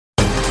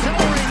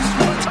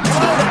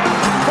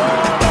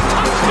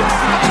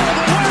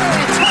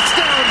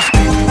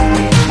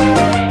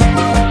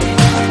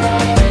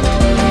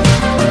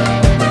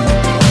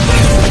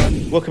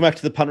Welcome back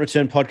to the Punt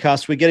Return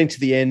Podcast. We're getting to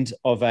the end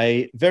of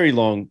a very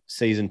long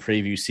season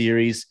preview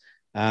series.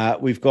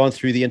 We've gone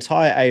through the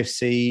entire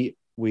AFC.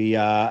 We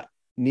are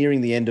nearing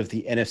the end of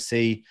the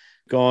NFC,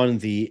 gone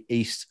the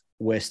East,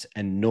 West,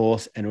 and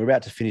North, and we're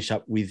about to finish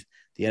up with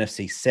the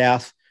NFC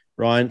South.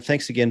 Ryan,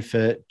 thanks again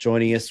for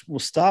joining us. We'll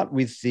start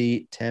with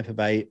the Tampa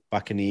Bay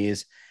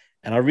Buccaneers,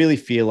 and I really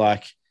feel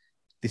like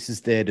this is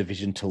their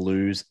division to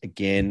lose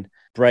again.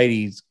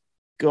 Brady's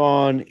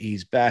gone,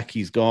 he's back,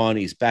 he's gone,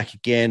 he's back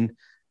again.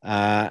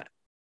 Can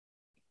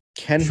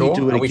he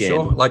do it again?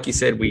 Sure? Like you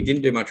said, we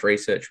didn't do much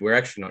research. We're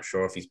actually not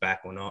sure if he's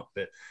back or not.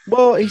 But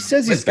he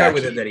says he's back.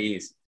 Let's go with it that he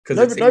is.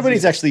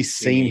 Nobody's actually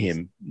seen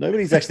him.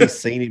 Nobody's actually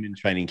seen him in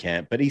training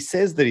camp, but he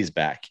says that he's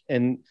back,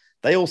 and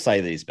they all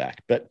say that he's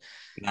back. But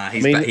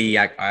he's back.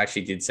 I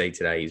actually did see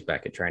today he's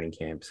back at training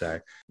camp. So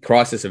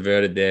crisis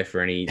averted there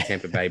for any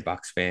Tampa Bay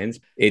Bucks fans.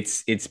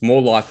 It's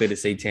more likely to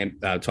see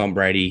Tom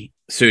Brady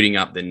suiting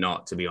up than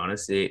not, to be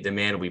honest. The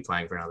man will be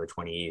playing for another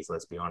 20 years,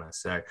 let's be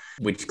honest. So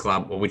which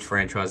club or which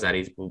franchise that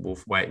is, we'll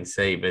wait and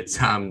see. But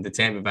the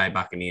Tampa Bay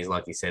Buccaneers,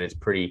 like you said, it's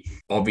pretty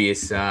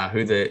obvious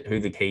who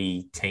the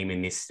key team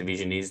in this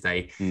division is.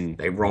 They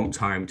romped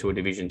home to a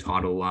division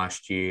title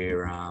last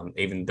year,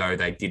 even though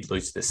they did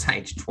lose to the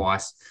Saints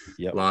twice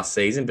last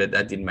season, but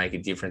that didn't make a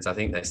difference. I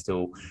think they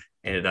still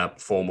ended up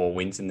 4 more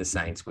wins than the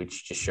Saints,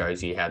 which just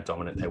shows you how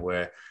dominant they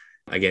were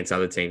against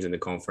other teams in the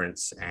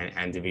conference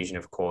and division,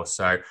 of course.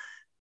 So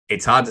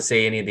it's hard to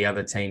see any of the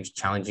other teams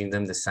challenging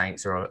them. The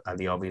Saints are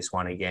the obvious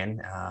one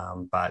again,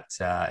 but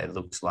it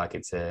looks like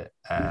it's a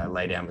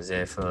lay-down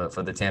misère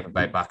for the Tampa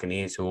Bay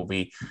Buccaneers, who will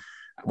be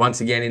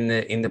once again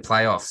in the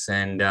playoffs.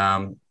 And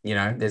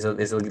there's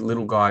a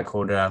little guy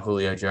called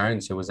Julio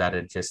Jones who was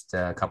added just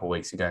a couple of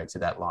weeks ago to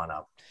that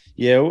lineup.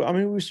 Yeah, I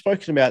mean, we've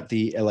spoken about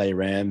the LA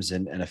Rams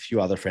and a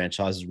few other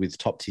franchises with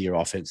top-tier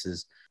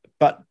offenses,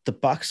 but the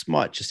Bucs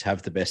might just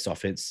have the best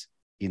offense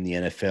in the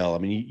NFL. I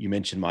mean, you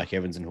mentioned Mike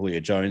Evans and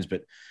Julio Jones,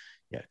 but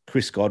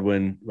Chris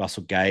Godwin,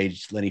 Russell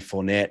Gage, Lenny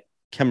Fournette,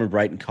 Cameron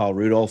Brayton, Kyle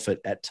Rudolph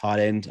at tight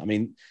end. I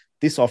mean,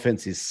 this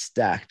offense is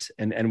stacked,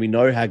 and we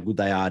know how good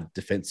they are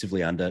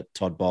defensively under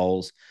Todd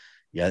Bowles.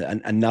 Yeah,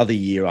 another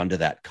year under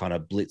that kind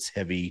of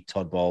blitz-heavy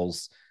Todd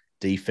Bowles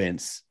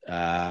defense.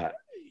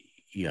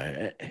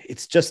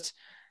 It's just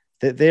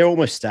they're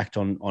almost stacked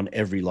on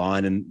every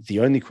line, and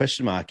the only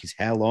question mark is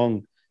how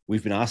long.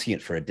 We've been asking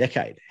it for a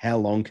decade. How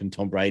long can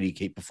Tom Brady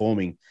keep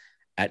performing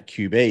at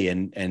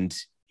QB? And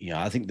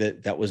I think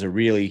that was a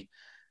really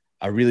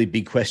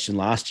big question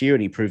last year,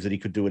 and he proved that he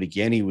could do it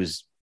again. He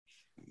was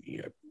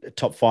a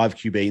top 5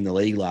 QB in the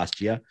league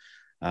last year,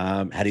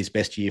 had his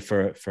best year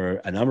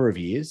for a number of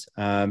years.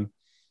 And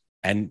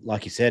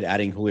like you said,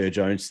 adding Julio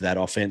Jones to that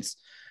offense,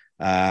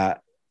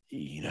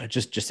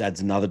 just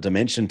adds another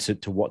dimension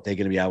to what they're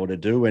going to be able to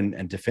do.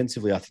 And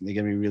defensively, I think they're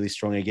going to be really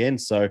strong again.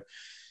 So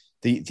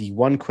the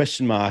one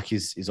question mark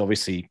is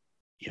obviously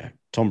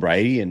Tom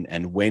Brady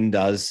and when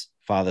does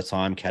Father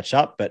Time catch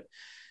up? But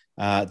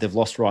they've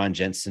lost Ryan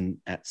Jensen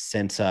at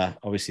center.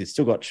 Obviously, it's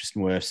still got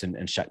Tristan Wirfs and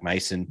Shaq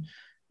Mason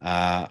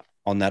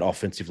on that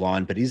offensive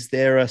line. But is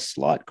there a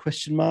slight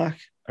question mark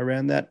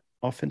around that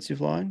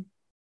offensive line?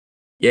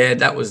 Yeah,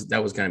 that's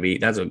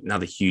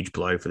another huge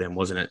blow for them,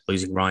 wasn't it?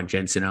 Losing Ryan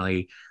Jensen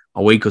only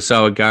a week or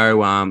so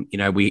ago.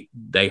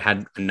 They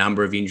had a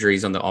number of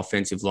injuries on the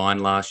offensive line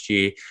last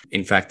year.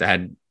 In fact, they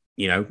had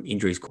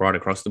injuries right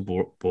across the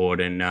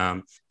board and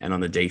on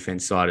the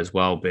defense side as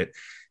well. But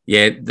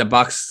yeah, the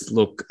Bucs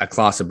look a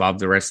class above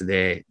the rest of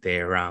their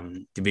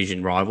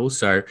division rivals.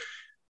 So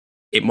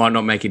it might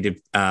not make an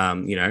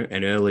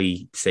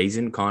early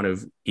season kind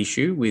of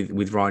issue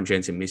with Ryan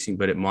Jensen missing,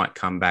 but it might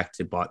come back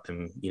to bite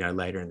them,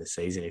 later in the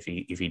season if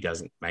he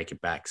doesn't make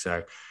it back.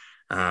 So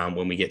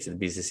when we get to the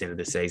business end of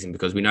the season,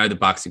 because we know the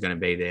Bucs are going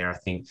to be there, I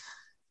think.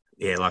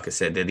 Yeah, like I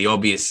said, they're the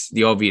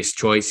obvious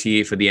choice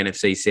here for the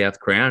NFC South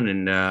crown.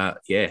 And I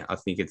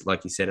think it's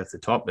like you said at the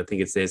top, I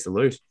think it's theirs to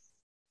lose.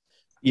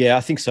 Yeah, I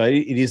think so.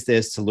 It is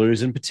theirs to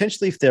lose. And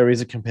potentially if there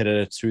is a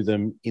competitor to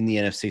them in the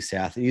NFC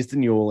South, it is the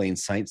New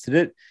Orleans Saints.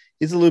 It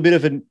is a little bit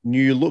of a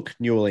new look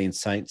New Orleans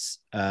Saints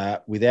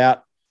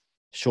without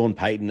Sean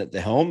Payton at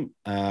the helm.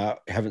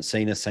 Haven't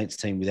seen a Saints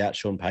team without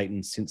Sean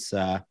Payton since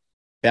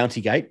Bounty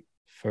Gate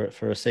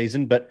for a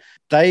season. But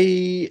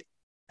they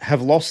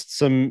have lost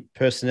some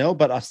personnel,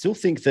 but I still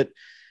think that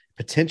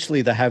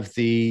potentially they have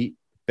the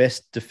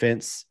best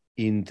defense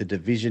in the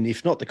division,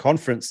 if not the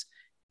conference,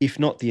 if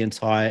not the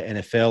entire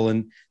NFL.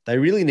 And they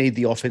really need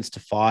the offense to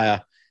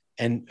fire.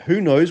 And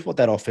who knows what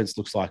that offense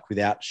looks like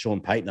without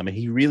Sean Payton. I mean,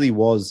 he really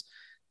was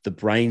the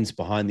brains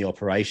behind the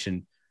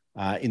operation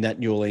in that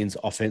New Orleans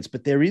offense,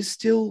 but there is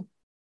still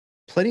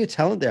plenty of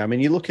talent there. I mean,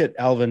 you look at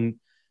Alvin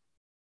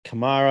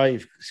Kamara,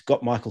 you've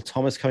got Michael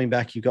Thomas coming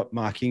back, you've got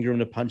Mark Ingram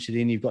to punch it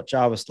in, you've got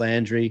Jarvis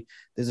Landry.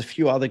 There's a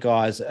few other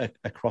guys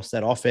across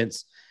that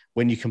offense.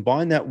 When you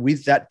combine that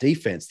with that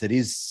defense that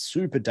is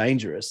super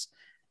dangerous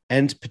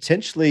and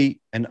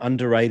potentially an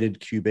underrated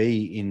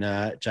QB in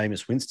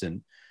Jameis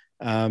Winston,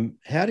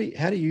 How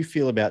do you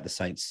feel about the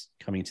Saints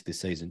coming into this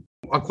season?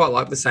 I quite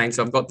like the Saints.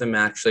 I've got them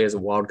actually as a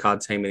wild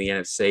card team in the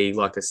NFC.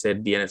 Like I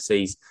said, the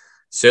NFC's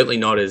certainly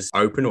not as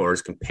open or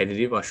as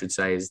competitive, I should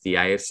say, as the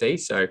AFC.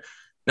 So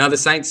now the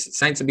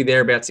Saints will be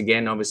thereabouts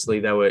again. Obviously,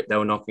 they were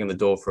knocking on the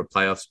door for a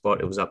playoff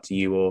spot. It was up to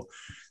you or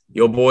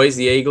your boys,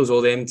 the Eagles,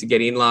 or them to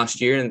get in last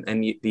year,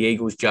 and the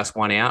Eagles just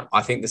won out.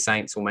 I think the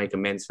Saints will make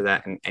amends for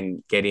that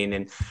and get in.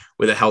 And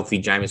with a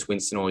healthy Jameis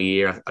Winston all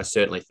year, I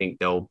certainly think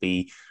they'll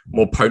be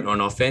more potent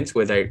on offense,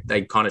 where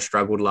they kind of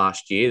struggled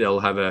last year. They'll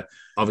have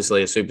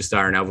obviously a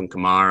superstar in Alvin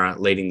Kamara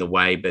leading the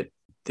way, but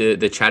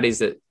the chat is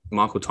that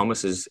Michael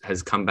Thomas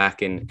has come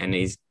back and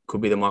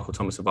could be the Michael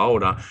Thomas of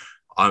old.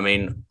 I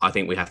mean, I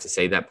think we have to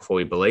see that before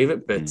we believe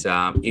it. But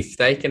if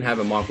they can have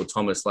a Michael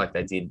Thomas like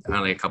they did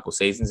only a couple of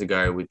seasons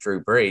ago with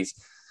Drew Brees,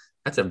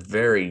 that's a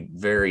very,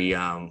 very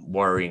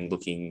worrying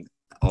looking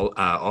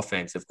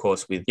offense. Of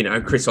course, with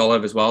Chris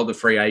Olave as well, the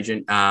free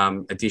agent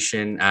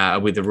addition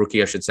with the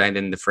rookie, I should say, and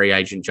then the free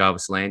agent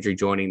Jarvis Landry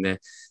joining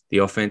the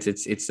offense.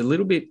 It's a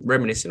little bit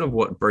reminiscent of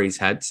what Brees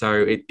had.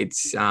 So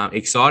it's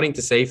exciting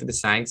to see for the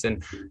Saints,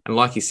 and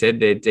like you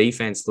said, their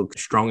defense looked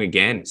strong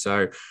again.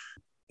 So.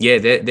 Yeah,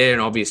 they're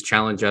an obvious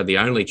challenger, the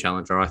only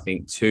challenger, I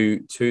think,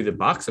 to the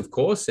Bucs, of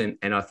course, and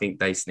I think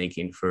they sneak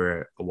in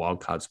for a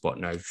wild card spot,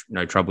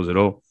 no troubles at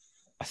all.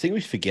 I think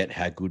we forget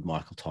how good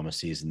Michael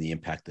Thomas is and the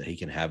impact that he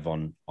can have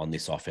on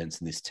this offense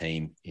and this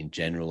team in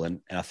general.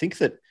 And I think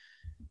that,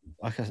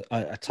 like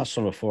I touched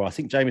on before, I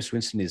think Jameis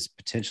Winston is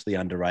potentially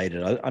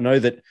underrated. I know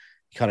that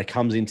he kind of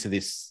comes into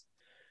this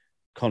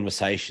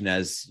conversation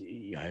as,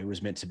 he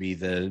was meant to be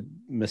the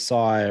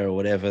Messiah or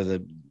whatever,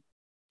 the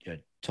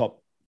top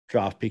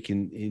draft pick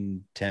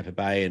in Tampa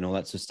Bay and all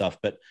that sort of stuff.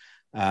 But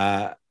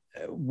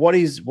what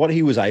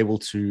he was able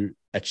to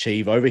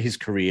achieve over his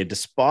career,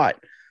 despite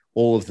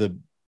all of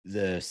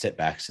the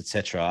setbacks,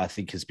 etc., I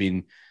think has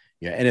been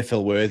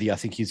NFL worthy. I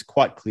think he's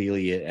quite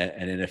clearly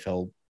an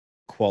NFL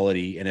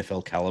quality,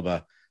 NFL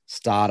caliber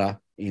starter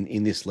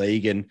in this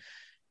league. And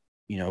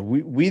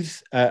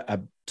with a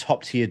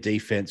top tier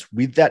defense,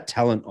 with that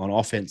talent on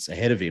offense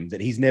ahead of him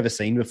that he's never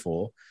seen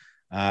before,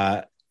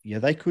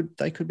 they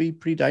could be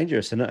pretty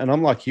dangerous. And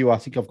I'm like you, I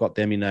think I've got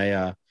them in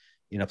a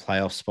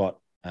playoff spot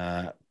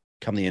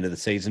come the end of the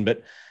season.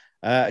 But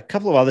a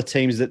couple of other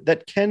teams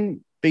that can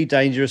be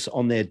dangerous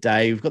on their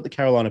day. We've got the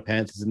Carolina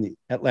Panthers and the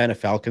Atlanta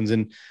Falcons,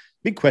 and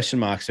big question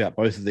marks about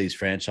both of these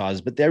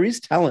franchises. But there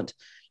is talent.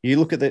 You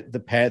look at the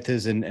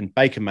Panthers and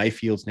Baker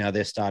Mayfield's now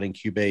their starting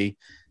QB.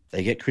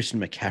 They get Christian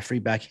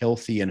McCaffrey back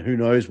healthy, and who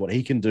knows what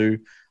he can do.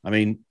 I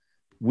mean,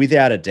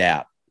 without a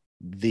doubt,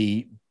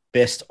 the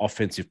best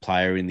offensive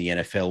player in the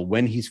NFL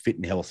when he's fit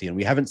and healthy. And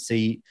we haven't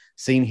seen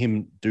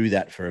him do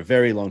that for a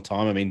very long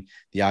time. I mean,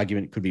 the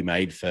argument could be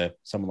made for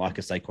someone like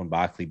a Saquon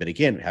Barkley, but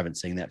again, we haven't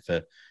seen that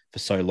for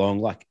so long,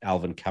 like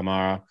Alvin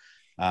Kamara.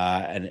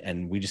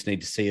 And we just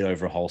need to see it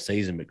over a whole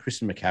season. But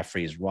Christian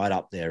McCaffrey is right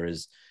up there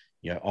as,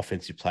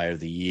 offensive player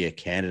of the year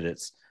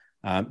candidates.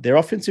 Their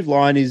offensive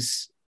line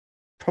is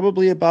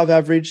probably above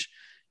average.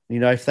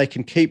 If they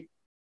can keep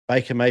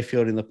Baker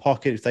Mayfield in the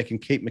pocket, if they can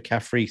keep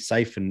McCaffrey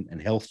safe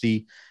and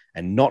healthy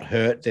and not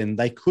hurt, then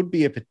they could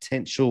be a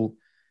potential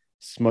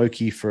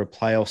smoky for a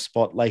playoff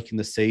spot late in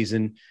the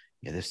season.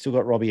 They've still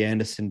got Robbie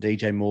Anderson,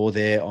 DJ Moore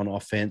there on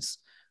offense,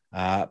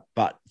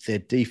 but their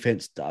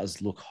defense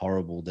does look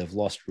horrible. They've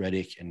lost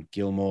Reddick and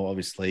Gilmore,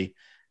 obviously,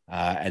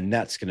 and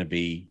that's going to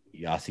be,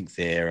 I think,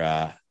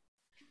 their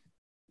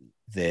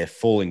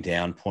falling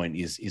down point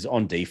is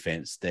on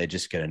defense. They're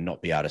just going to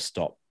not be able to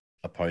stop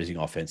opposing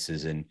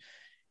offenses, and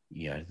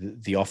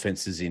the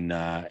offenses in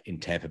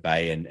Tampa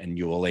Bay and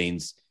New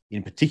Orleans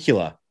in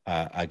particular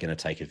are going to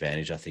take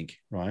advantage, I think,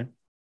 Ryan.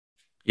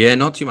 Yeah,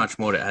 not too much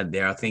more to add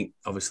there. I think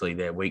obviously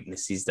their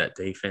weakness is that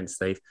defense.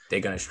 They're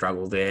going to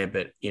struggle there,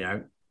 but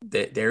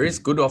there is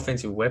good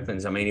offensive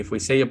weapons. I mean, if we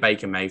see a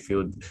Baker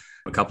Mayfield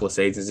a couple of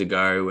seasons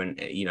ago, and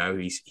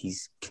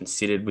he's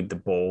considered with the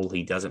ball,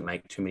 he doesn't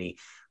make too many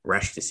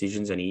rash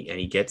decisions, and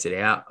he gets it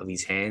out of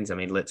his hands. I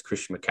mean, lets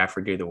Christian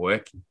McCaffrey do the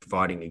work,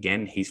 providing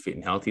again he's fit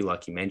and healthy,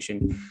 like you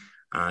mentioned.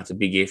 It's a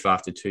big if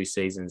after 2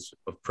 seasons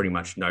of pretty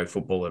much no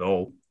football at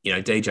all.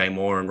 DJ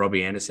Moore and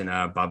Robbie Anderson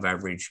are above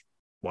average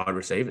wide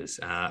receivers,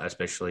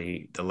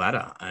 especially the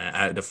latter,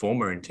 the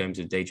former in terms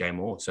of DJ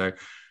Moore. So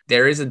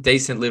there is a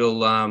decent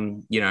little,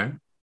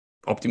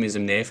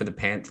 optimism there for the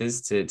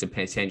Panthers to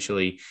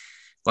potentially,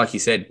 like you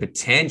said,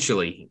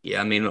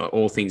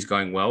 all things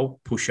going well,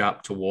 push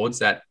up towards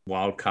that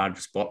wild card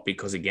spot,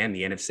 because again,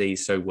 the NFC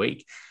is so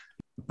weak.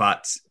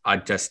 But I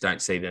just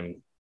don't see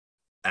them,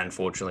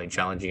 unfortunately,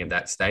 challenging at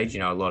that stage.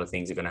 A lot of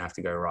things are going to have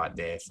to go right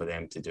there for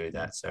them to do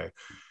that. So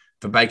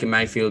for Baker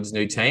Mayfield's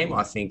new team,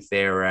 I think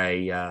they're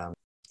a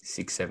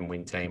 6-7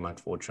 win team,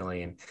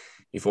 unfortunately. And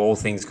if all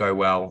things go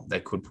well, they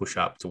could push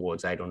up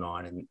towards 8 or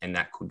 9, and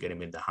that could get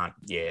them in the hunt.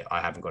 Yeah, I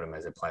haven't got them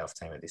as a playoff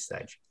team at this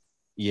stage.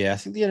 Yeah, I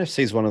think the NFC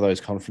is one of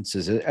those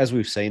conferences, as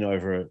we've seen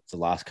over the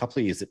last couple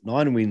of years, that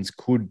 9 wins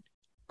could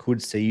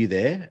see you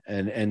there.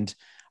 And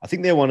I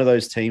think they're one of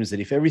those teams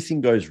that if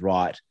everything goes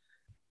right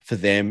for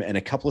them and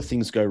a couple of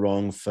things go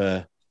wrong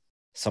for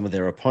some of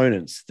their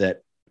opponents,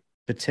 that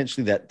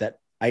potentially that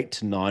 8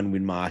 to 9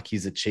 win mark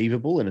is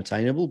achievable and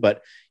attainable.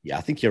 But yeah,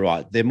 I think you're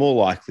right. They're more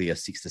likely a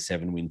 6 to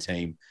 7 win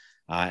team,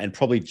 and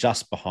probably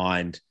just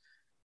behind,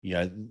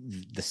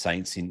 the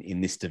Saints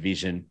in this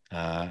division,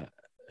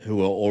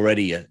 who are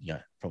already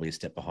probably a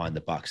step behind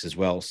the Bucs as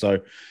well. So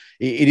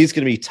it is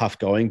going to be tough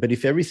going. But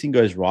if everything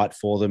goes right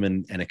for them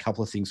and a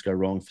couple of things go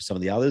wrong for some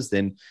of the others,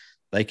 then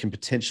they can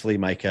potentially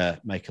make a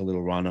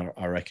little run,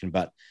 I reckon.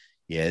 But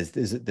yeah,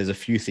 there's a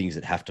few things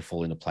that have to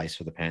fall into place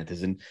for the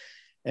Panthers,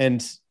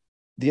 and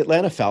the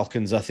Atlanta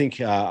Falcons, I think,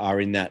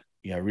 are in that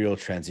real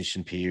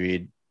transition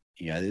period.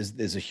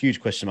 There's a huge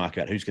question mark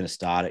about who's going to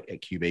start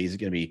at QB. Is it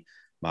going to be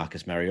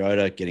Marcus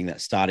Mariota getting that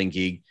starting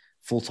gig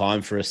full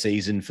time for a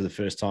season for the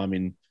first time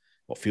in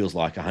what feels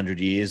like 100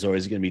 years, or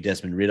is it going to be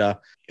Desmond Ridder?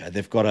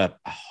 They've got a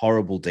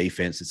horrible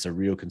defense. It's a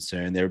real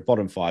concern. They're a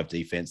bottom 5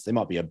 defense. They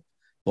might be a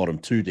bottom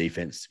 2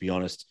 defense, to be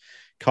honest.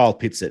 Kyle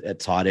Pitts at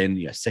tight end,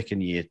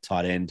 second year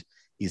tight end,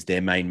 is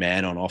their main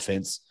man on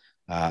offense.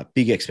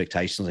 Big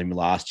expectations on him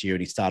last year,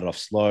 and he started off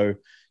slow,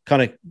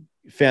 kind of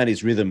found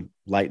his rhythm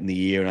late in the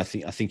year. And I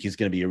think he's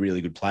going to be a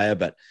really good player,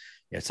 but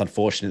it's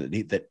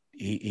unfortunate that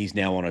he's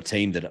now on a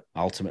team that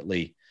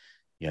ultimately,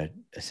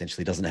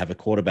 essentially doesn't have a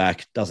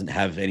quarterback, doesn't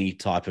have any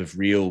type of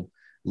real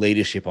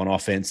leadership on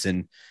offense,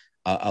 and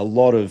a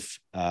lot of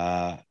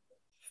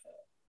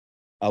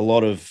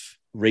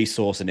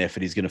resource and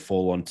effort is going to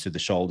fall onto the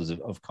shoulders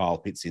of Kyle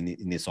Pitts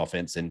in this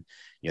offense. And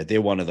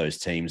they're one of those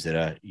teams that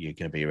are going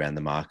to be around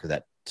the mark of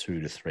that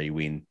 2 to 3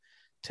 win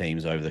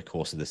teams over the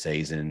course of the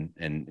season,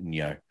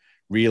 and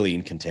really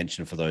in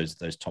contention for those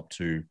top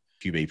 2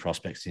 QB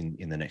prospects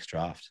in the next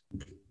draft.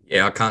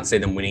 Yeah, I can't see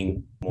them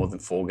winning more than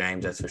 4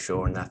 games, that's for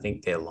sure. And I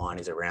think their line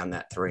is around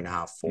that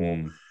 3.5,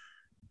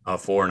 4,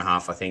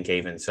 4.5, I think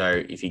even. So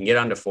if you can get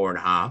under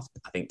 4.5,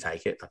 I think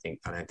take it. I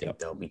don't think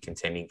they'll be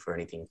contending for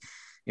anything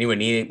anywhere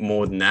near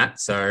more than that.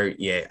 So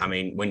yeah, I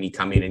mean, when you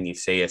come in and you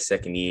see a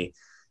second year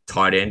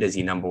tight end as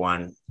your number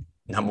one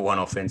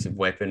offensive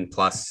weapon,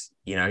 plus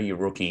your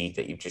rookie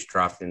that you've just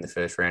drafted in the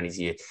first round is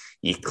your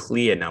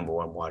clear number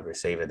 1 wide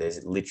receiver.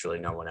 There's literally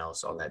no one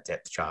else on that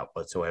depth chart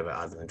whatsoever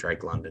other than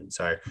Drake London.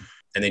 So,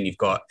 and then you've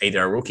got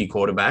either a rookie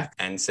quarterback,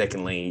 and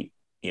secondly,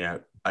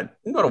 not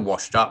a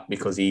washed up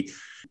because he,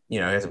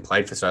 hasn't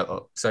played for so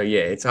long. So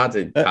yeah, it's hard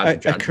to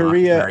judge. A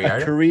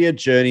career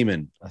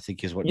journeyman, I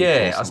think, is what.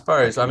 Yeah, I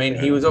suppose. I mean,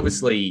 he was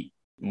obviously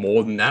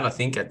more than that, I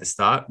think, at the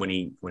start when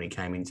he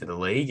came into the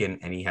league,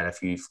 and he had a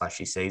few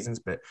flashy seasons,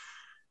 but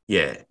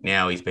yeah,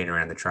 now he's been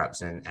around the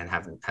traps and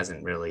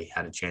hasn't really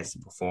had a chance to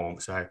perform.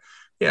 So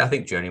yeah, I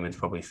think journeyman's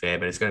probably fair,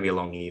 but it's going to be a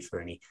long year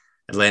for any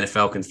Atlanta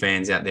Falcons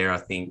fans out there. I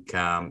think,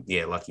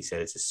 like you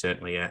said, it's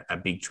certainly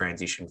a big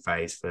transition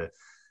phase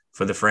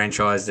for the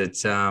franchise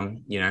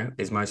that,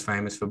 is most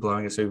famous for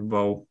blowing a Super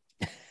Bowl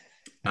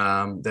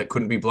that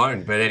couldn't be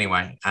blown. But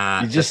anyway,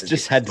 you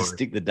just had to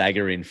stick the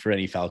dagger in for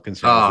any Falcons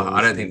fans. Oh,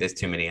 I don't think there's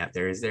too many out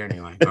there, is there?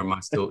 Anyway, or am I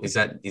still? Is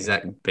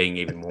that being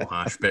even more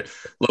harsh? But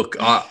look,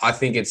 I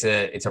think it's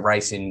a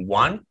race in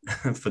 1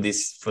 for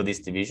this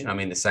division. I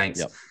mean, the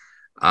Saints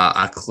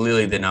are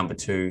clearly the number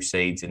 2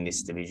 seeds in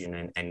this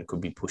division and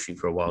could be pushing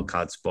for a wild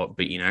card spot.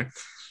 But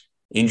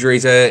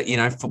injuries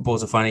are,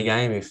 football's a funny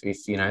game. If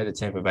the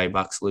Tampa Bay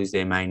Bucks lose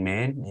their main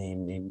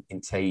man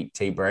in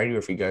T Brady, or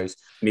if he goes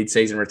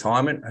mid-season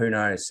retirement, who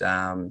knows?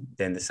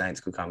 Then the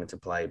Saints could come into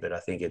play. But I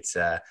think it's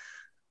the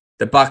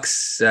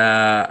Bucks.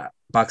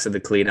 Bucks are the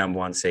clear number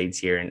 1 seeds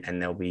here,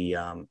 and they'll be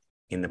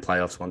in the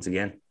playoffs once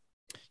again.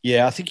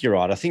 Yeah, I think you're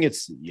right. I think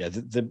it's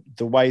the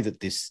way that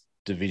this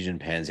division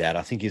pans out,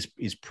 I think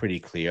is pretty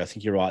clear. I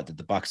think you're right that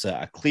the Bucks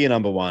are a clear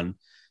number 1.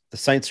 The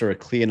Saints are a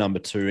clear number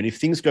 2. And if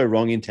things go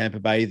wrong in Tampa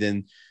Bay,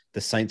 then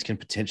the Saints can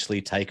potentially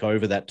take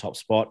over that top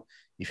spot.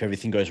 If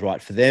everything goes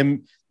right for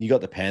them, you got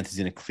the Panthers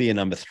in a clear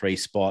number 3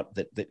 spot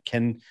that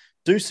can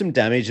do some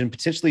damage and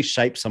potentially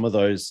shape some of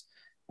those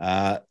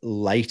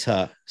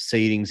later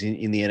seedings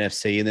in the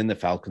NFC. And then the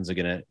Falcons are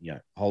going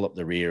to, hold up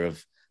the rear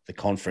of the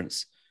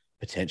conference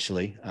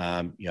potentially.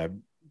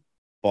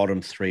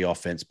 Bottom 3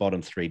 offense,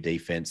 bottom 3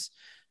 defense.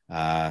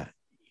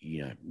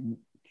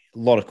 A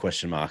lot of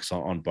question marks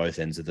on both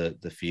ends of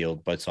the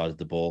field, both sides of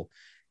the ball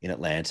in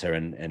Atlanta.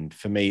 And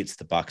for me, it's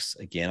the Bucks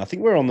again. I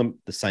think we're on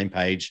the same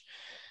page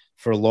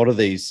for a lot of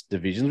these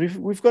divisions.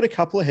 We've got a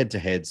couple of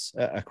head-to-heads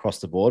across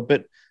the board,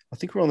 but I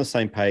think we're on the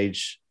same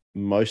page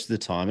most of the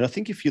time. And I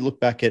think if you look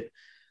back at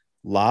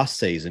last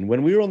season,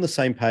 when we were on the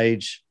same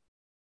page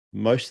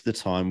most of the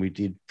time, we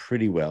did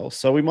pretty well.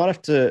 So we might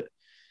have to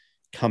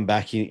come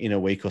back in a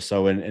week or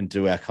so and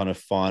do our kind of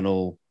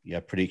final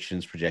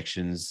predictions,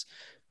 projections,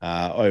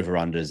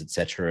 over-unders,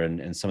 etc.,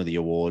 and some of the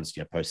awards,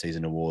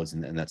 postseason awards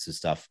and that sort of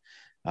stuff.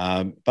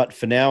 But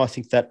for now, I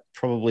think that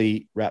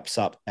probably wraps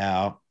up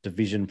our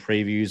division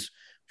previews.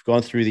 We've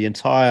gone through the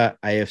entire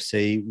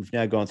AFC. We've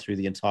now gone through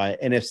the entire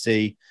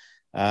NFC.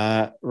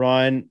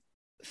 Ryan,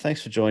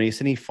 thanks for joining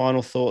us. Any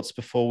final thoughts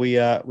before we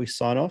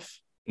sign off?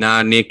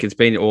 Nah, Nick, it's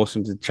been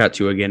awesome to chat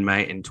to you again,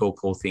 mate, and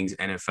talk all things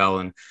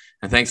NFL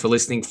And thanks for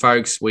listening,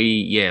 folks.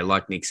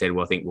 Like Nick said,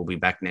 I think we'll be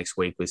back next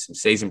week with some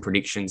season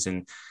predictions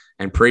and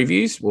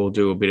previews. We'll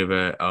do a bit of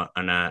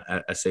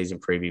a season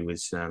preview with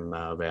some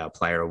of our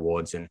player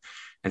awards and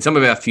some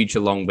of our future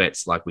long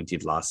bets like we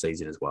did last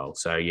season as well.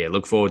 So,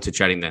 look forward to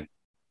chatting then.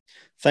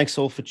 Thanks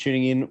all for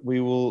tuning in.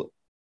 We will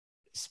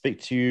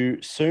speak to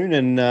you soon.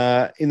 And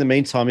in the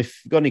meantime,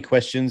 if you've got any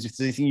questions, if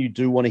there's anything you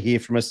do want to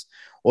hear from us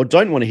or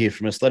don't want to hear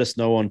from us, let us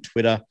know on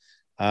Twitter.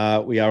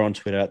 We are on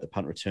Twitter at the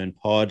Punt Return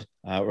Pod.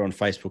 We're on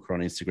Facebook, we're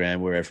on Instagram,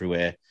 we're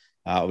everywhere.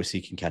 Obviously,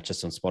 you can catch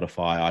us on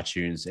Spotify,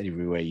 iTunes,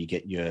 everywhere you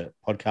get your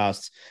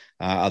podcasts.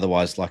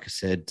 Otherwise, like I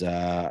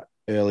said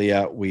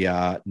earlier, we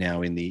are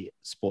now in the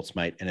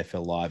Sportsmate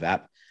NFL Live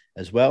app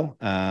as well.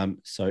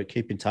 So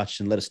keep in touch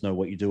and let us know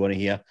what you do want to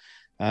hear.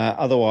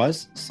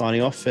 Otherwise,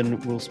 signing off,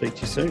 and we'll speak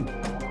to you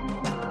soon.